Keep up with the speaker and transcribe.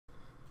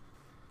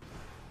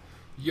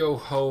Yo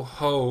ho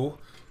ho,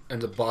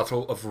 and a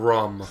bottle of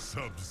rum.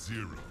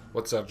 Sub-Zero.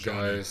 What's up,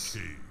 Johnny guys?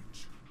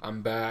 Cage.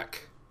 I'm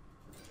back.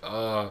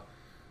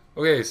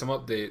 Okay, some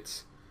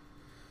updates.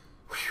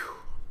 Whew.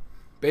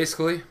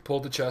 Basically,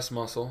 pulled the chest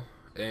muscle,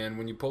 and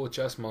when you pull the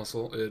chest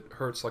muscle, it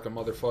hurts like a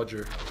mother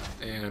fudger,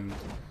 and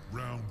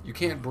Round you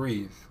can't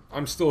breathe.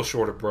 I'm still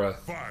short of breath.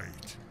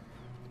 fight.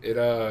 It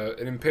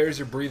impairs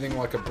your breathing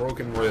like a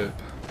broken rib,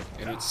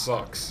 and it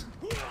sucks.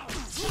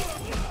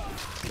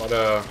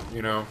 But,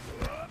 you know,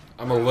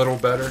 I'm a little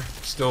better.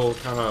 Still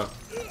kind of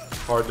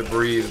hard to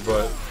breathe,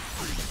 but,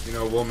 you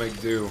know, we'll make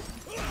do.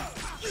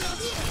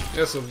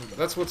 Yeah, so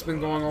that's what's been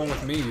going on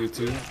with me,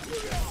 YouTube.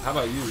 How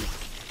about you?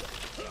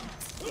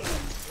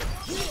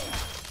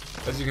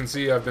 As you can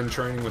see, I've been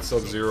training with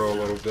Sub-Zero a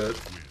little bit.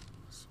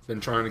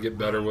 Been trying to get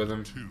better with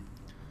him.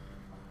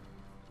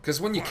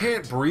 Because when you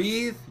can't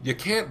breathe, you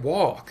can't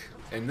walk.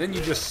 And then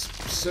you just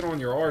sit on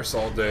your arse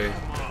all day.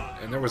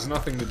 And there was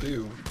nothing to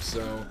do.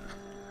 So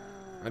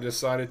I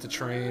decided to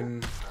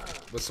train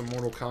with some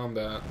Mortal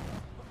Kombat.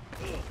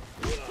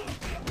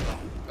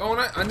 Oh,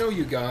 and I know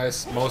you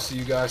guys, most of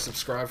you guys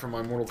subscribe for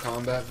my Mortal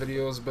Kombat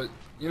videos, but,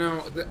 you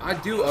know, I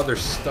do other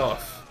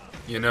stuff,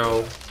 you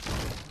know.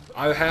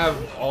 I have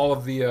all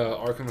of the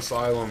Arkham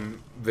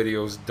Asylum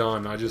videos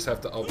done. I just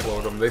have to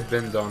upload them. They've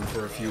been done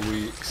for a few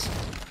weeks.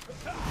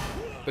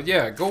 But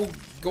yeah, go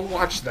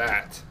watch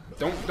that.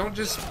 Don't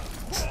just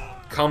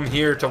come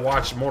here to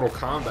watch Mortal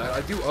Kombat.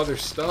 I do other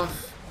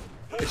stuff.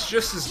 It's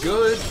just as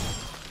good.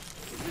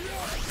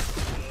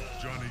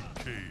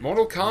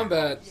 Mortal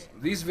Kombat,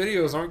 these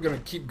videos aren't going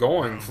to keep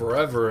going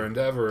forever and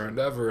ever and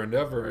ever and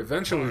ever.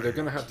 Eventually they're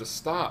going to have to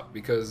stop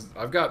because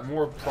I've got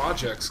more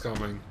projects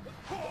coming.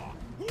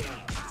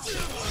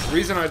 The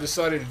reason I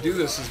decided to do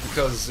this is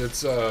because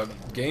it's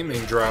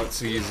gaming drought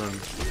season.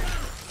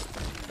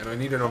 And I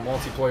needed a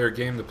multiplayer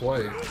game to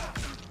play.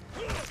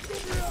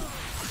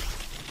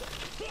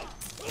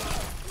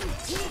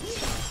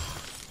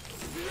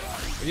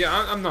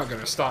 Yeah, I'm not going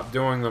to stop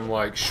doing them,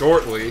 like,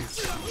 shortly.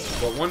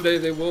 But one day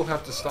they will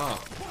have to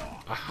stop.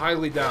 I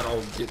highly doubt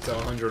I'll get to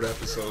 100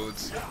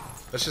 episodes.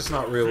 That's just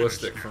not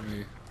realistic for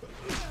me.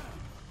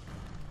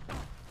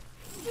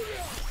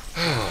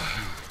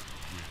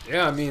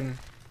 Yeah, I mean,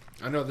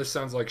 I know this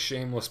sounds like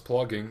shameless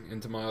plugging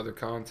into my other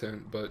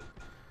content, but,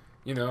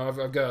 you know,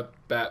 I've got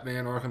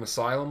Batman Arkham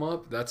Asylum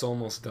up. That's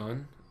almost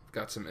done. I've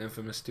got some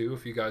Infamous 2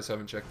 if you guys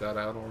haven't checked that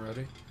out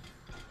already.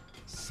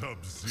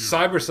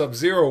 Cyber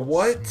Sub-Zero,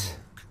 what?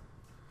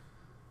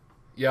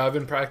 Yeah, I've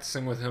been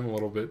practicing with him a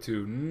little bit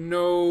too.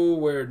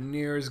 Nowhere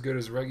near as good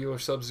as regular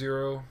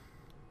Sub-Zero,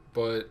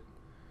 but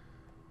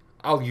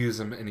I'll use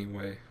him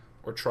anyway,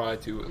 or try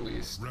to at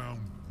least.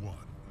 Round one.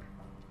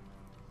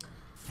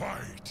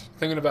 Fight.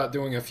 Thinking about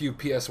doing a few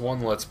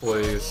PS1 Let's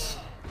Plays.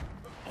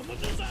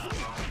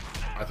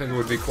 I think it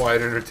would be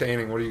quite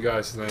entertaining. What do you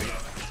guys think?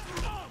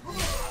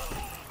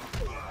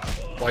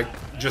 Like,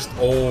 just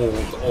old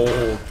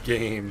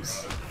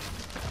games.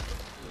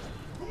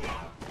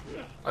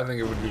 I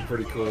think it would be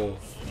pretty cool.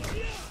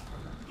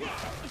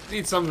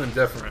 Need something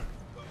different.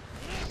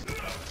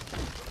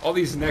 All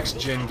these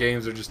next-gen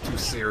games are just too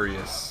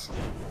serious.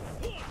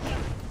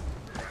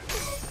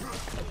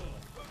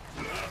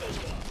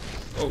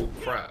 Oh,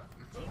 crap.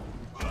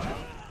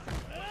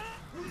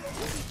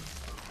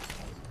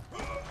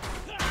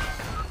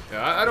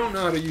 Yeah, I don't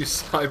know how to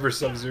use Cyber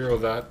Sub-Zero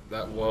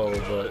that well,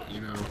 but, you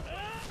know.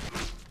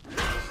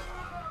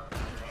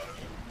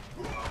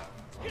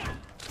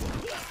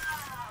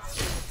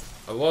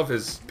 I love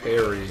his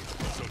parry.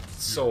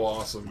 It's so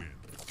awesome.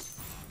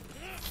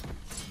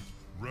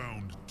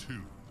 Round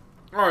two.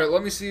 Alright,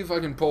 let me see if I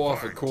can pull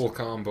off a cool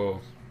combo.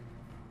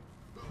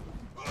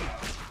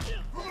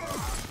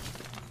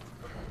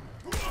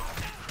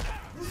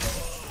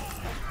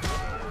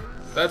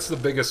 That's the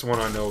biggest one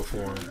I know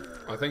for him.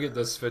 I think it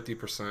does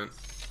 50%.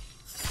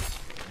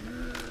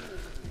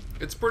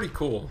 It's pretty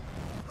cool.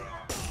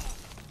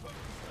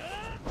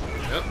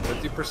 Yep,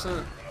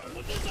 50%.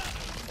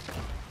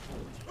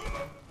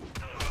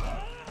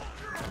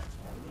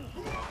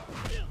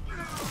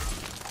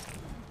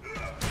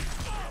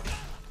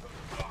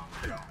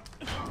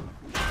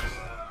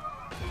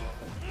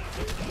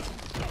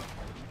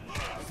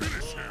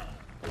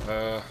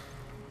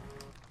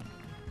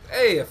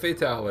 Hey, a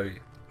fatality.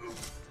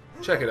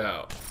 Check it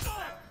out.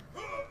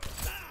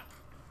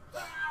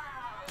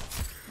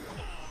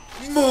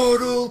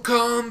 Mortal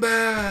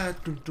Kombat.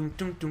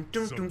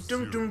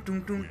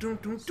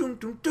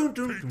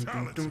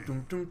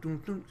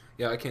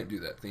 Yeah, I can't do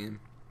that theme.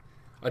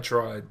 I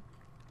tried.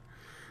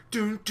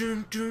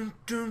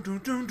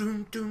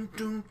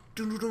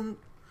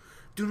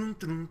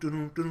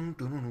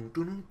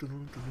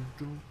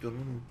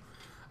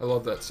 I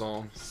love that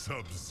song.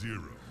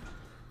 Sub-Zero.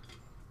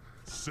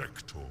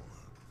 Sector.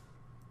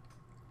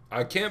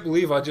 I can't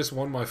believe I just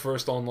won my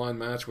first online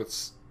match with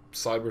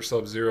Cyber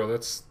Sub-Zero.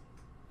 It's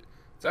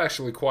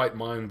actually quite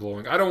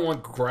mind-blowing. I don't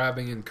want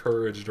grabbing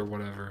encouraged or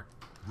whatever.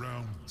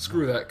 Round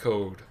Screw that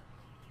code.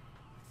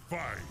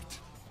 Fight.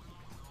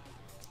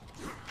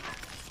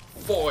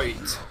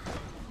 Fight!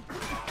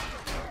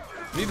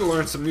 Need to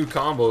learn some new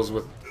combos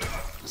with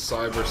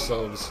cyber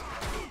subs.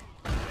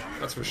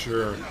 That's for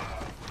sure.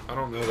 I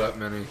don't know that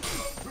many.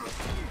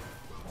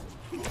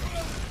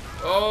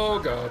 Oh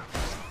god.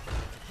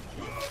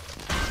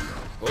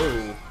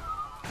 Oh.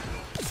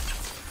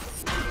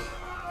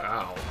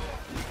 Ow.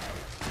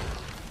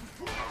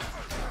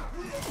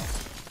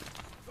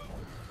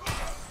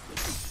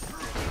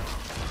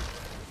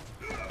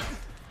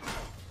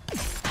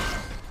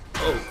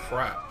 Oh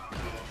crap.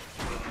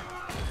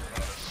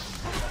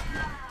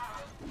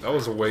 That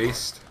was a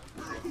waste.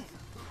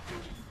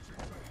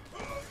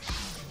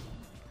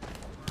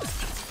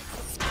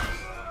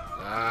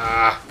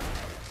 Ah.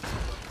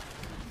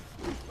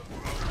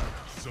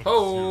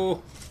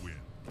 Oh.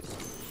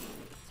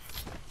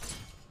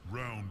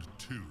 Round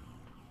 2.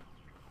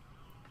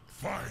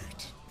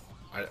 Fight.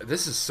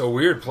 This is so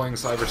weird playing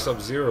Cyber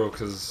Sub-Zero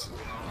because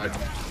I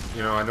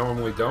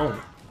normally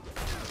don't.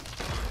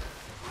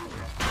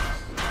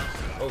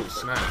 Oh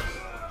snap.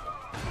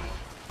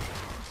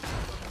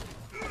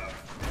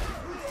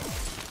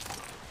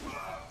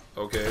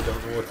 Okay,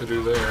 don't know what to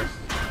do there.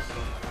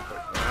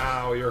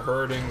 Ow, you're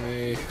hurting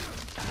me.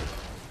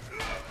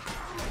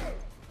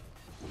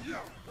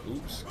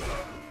 Oops.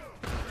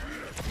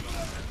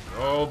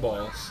 Oh,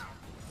 balls.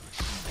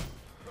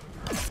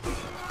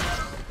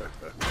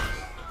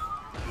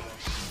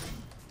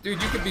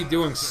 Dude, you could be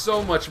doing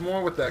so much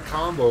more with that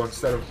combo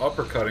instead of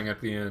uppercutting at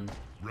the end.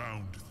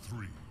 Round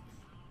 3.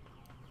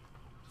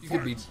 You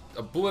could be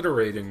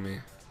obliterating me.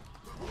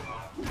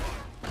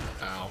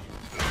 Ow.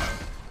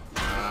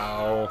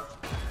 Ow.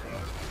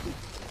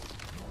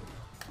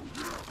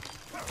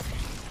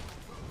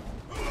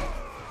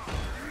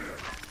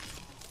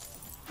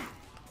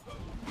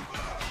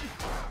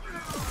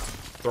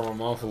 Throw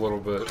him off a little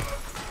bit.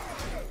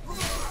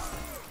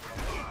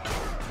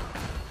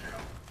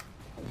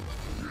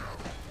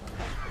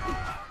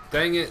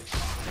 Dang it.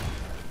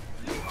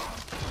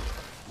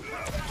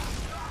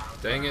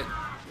 Dang it.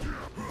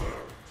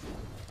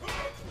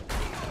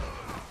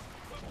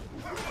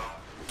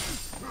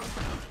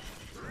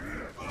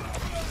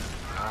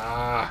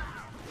 Ah.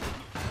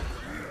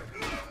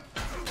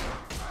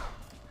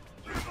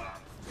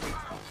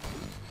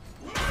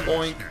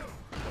 Boink.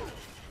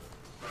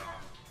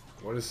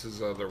 What is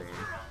his other one?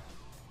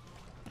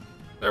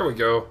 There we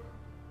go.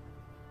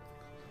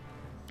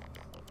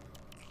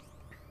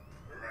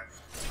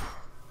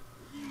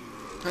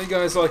 How you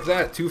guys like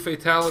that? 2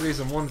 fatalities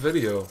in one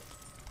video.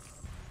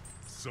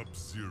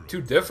 Sub-Zero.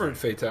 2 different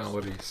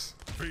fatalities.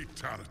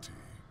 Fatality.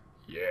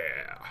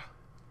 Yeah.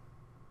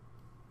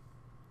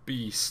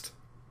 Beast.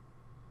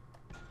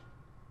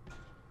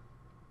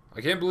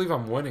 I can't believe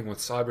I'm winning with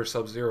Cyber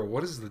Sub-Zero.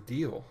 What is the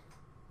deal?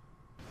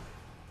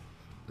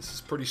 This is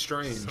pretty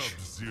strange.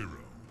 Sub-Zero.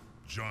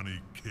 Johnny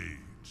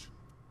Cage.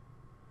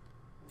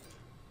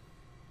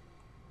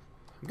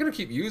 I'm gonna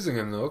keep using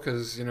him though,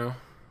 because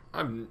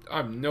I'm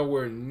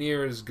nowhere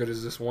near as good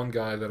as this one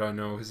guy that I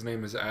know. His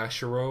name is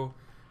Ashuro,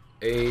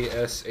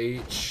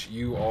 Ashuro.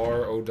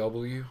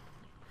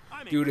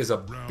 Dude is a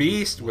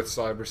beast with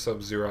Cyber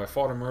Sub-Zero. I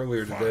fought him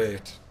earlier today.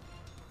 It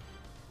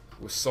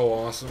was so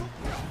awesome.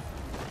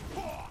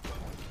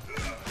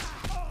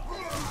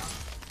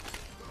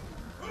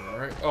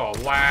 Alright. Oh,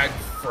 lag.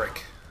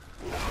 Frick.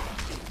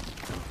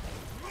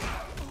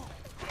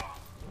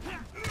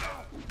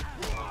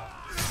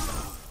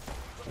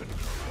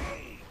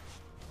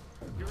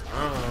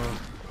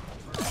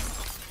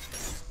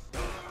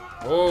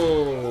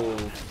 Oh.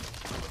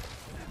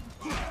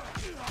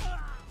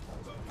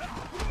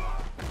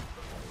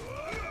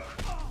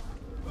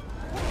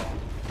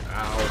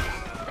 Ow.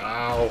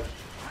 Ow.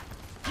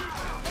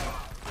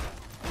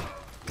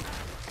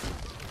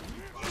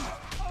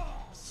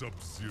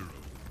 Sub-Zero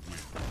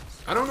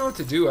wins. I don't know what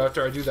to do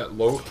after I do that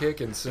low kick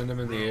and send him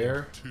in the air.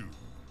 Round 2.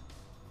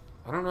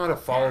 I don't know how to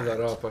follow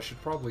that up. I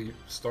should probably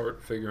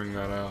start figuring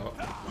that out.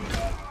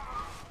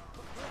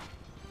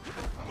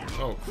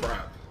 Oh,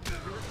 crap.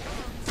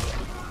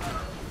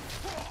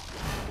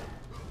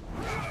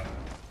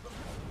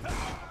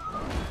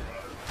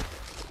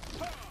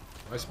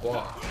 Nice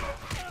block.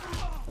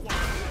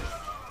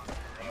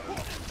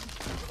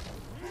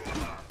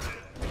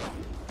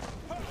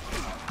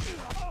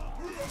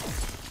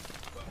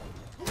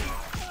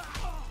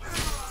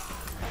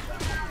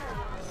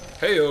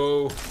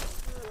 Heyo!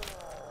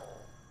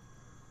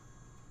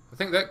 I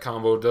think that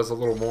combo does a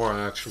little more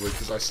actually,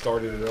 because I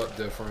started it up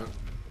different.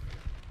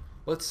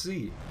 Let's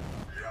see.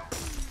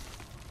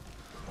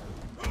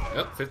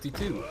 Yep,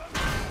 52.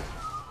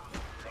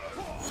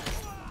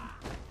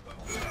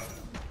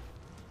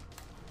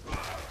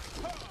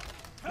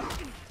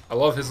 I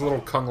love his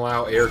little Kung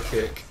Lao air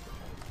kick.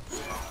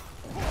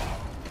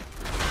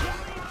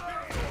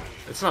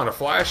 It's not a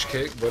flash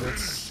kick, but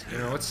it's,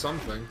 it's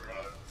something.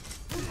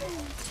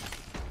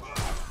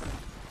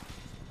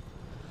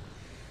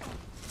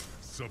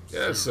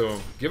 Yeah, so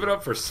give it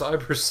up for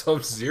Cyber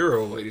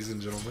Sub-Zero, ladies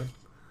and gentlemen.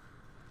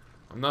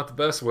 I'm not the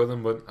best with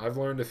him, but I've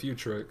learned a few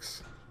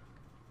tricks.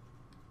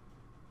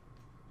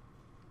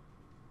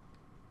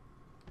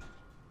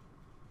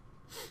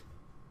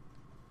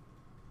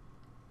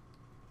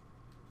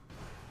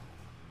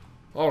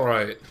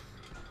 Alright,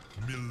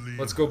 Melina.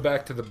 let's go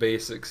back to the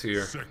basics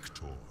here.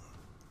 Sector.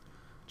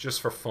 Just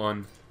for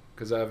fun,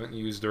 because I haven't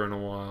used her in a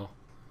while.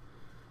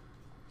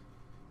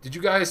 Did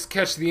you guys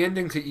catch the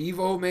ending to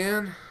Evo,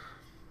 man?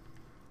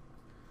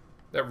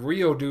 That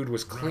Rio dude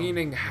was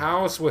cleaning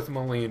house with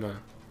Melina.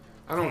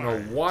 I don't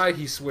know why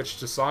he switched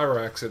to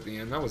Cyrax at the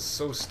end. That was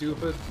so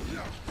stupid.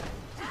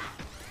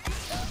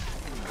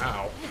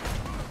 Ow.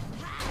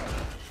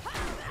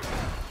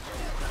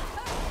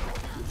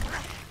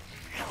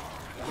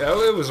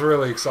 Yeah, it was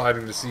really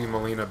exciting to see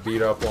Melina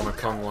beat up on a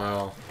Kung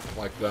Lao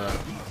like that.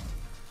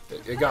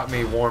 It got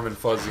me warm and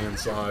fuzzy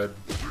inside.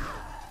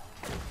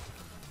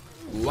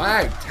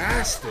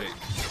 Lag-tastic.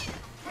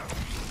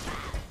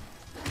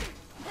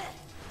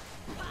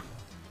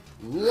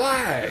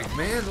 Lag,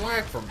 man,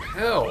 lag from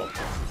hell.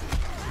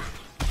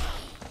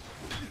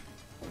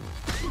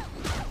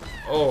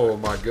 Oh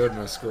my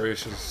goodness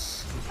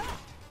gracious.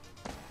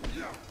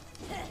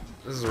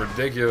 This is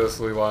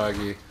ridiculously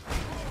laggy.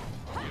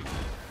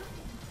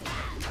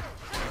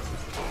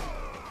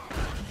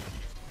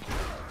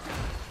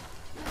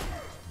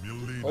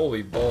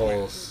 Holy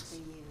balls.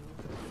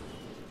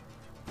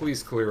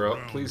 Please clear up,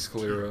 please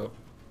clear up.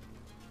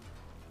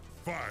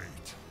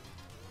 Fight.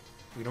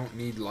 We don't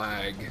need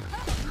lag.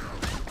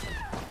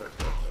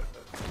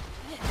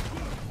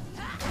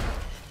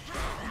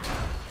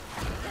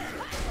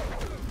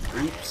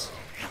 Oops.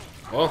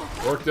 Well,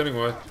 worked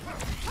anyway.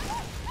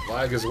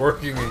 Lag is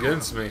working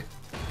against me.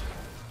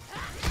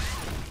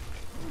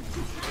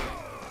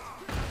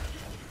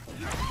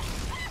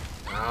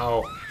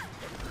 Ow.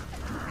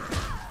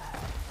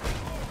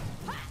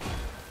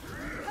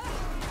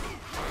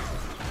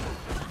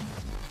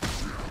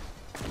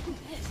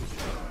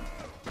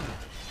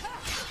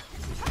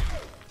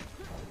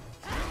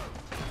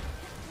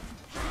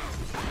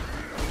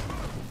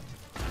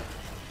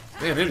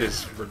 Man, it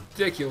is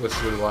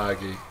ridiculously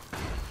laggy.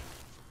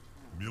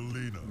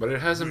 Melina. But it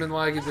hasn't been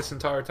laggy this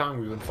entire time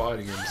we've been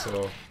fighting him,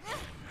 so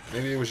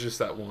maybe it was just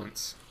that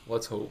once.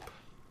 Let's hope.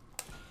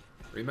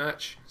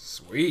 Rematch?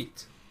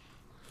 Sweet.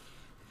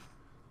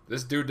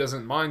 This dude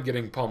doesn't mind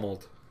getting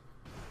pummeled.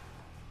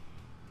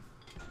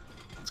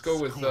 Let's go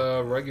with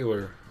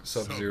regular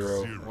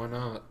Sub-Zero. Why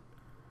not?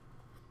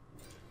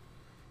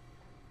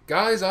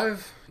 Guys,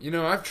 I've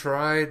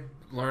tried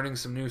learning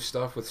some new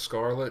stuff with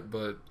Scarlet,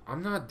 but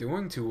I'm not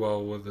doing too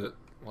well with it.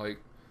 Like,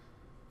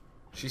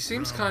 she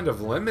seems kind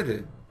of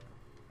limited.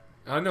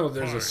 I know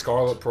there's a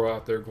Scarlet Pro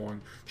out there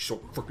going, "You're so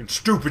freaking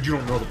stupid, you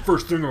don't know the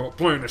first thing about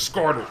playing a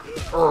Scarlet."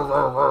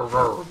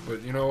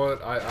 But you know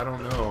what? I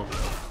don't know.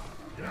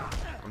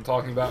 I'm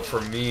talking about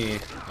for me.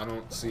 I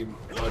don't see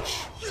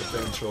much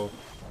potential.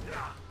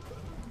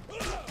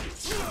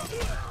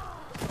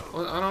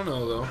 Well, I don't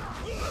know though.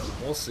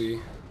 We'll see.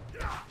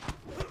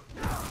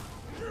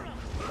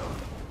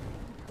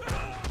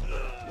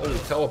 Holy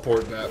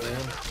teleport,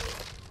 Batman.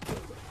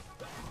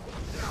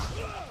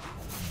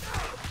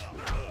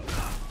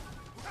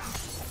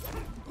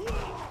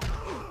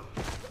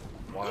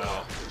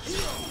 Wow.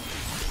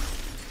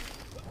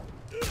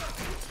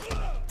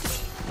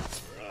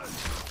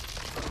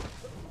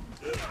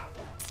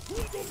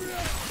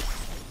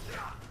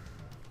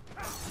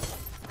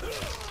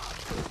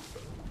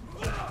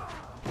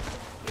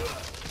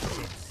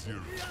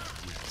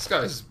 This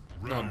guy's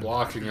not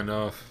blocking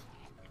enough.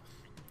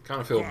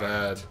 Kind of feel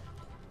bad.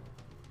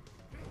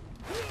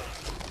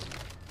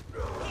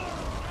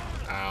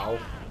 Ow.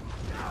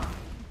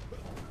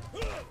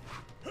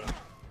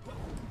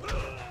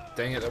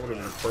 Dang it, that would have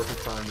been a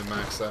perfect time to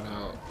max that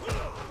out.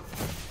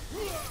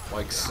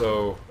 Like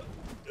so.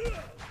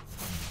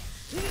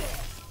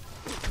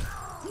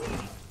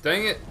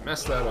 Dang it,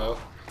 messed that up.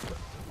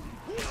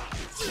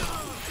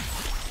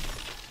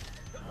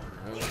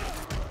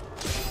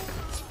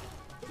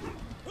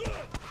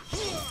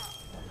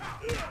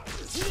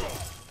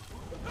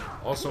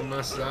 Also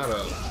messed that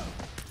up.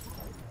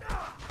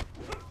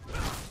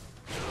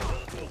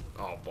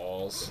 Oh,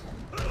 balls.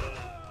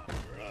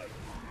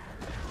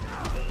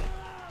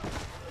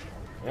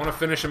 I want to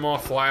finish him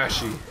off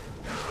flashy.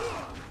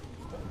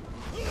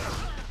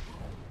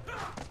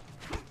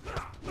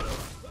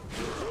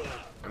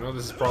 I know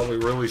this is probably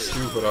really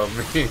stupid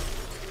of me,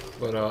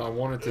 but I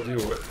wanted to do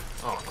it.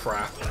 Oh,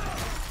 crap.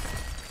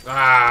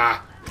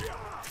 Ah!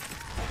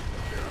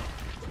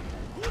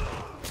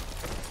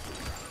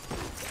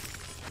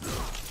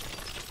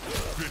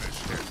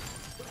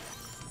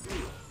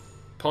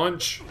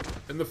 Punch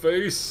in the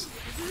face.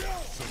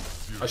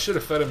 I should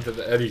have fed him to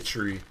the Eddie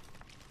tree.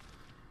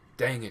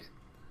 Dang it.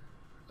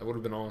 That would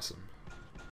have been awesome.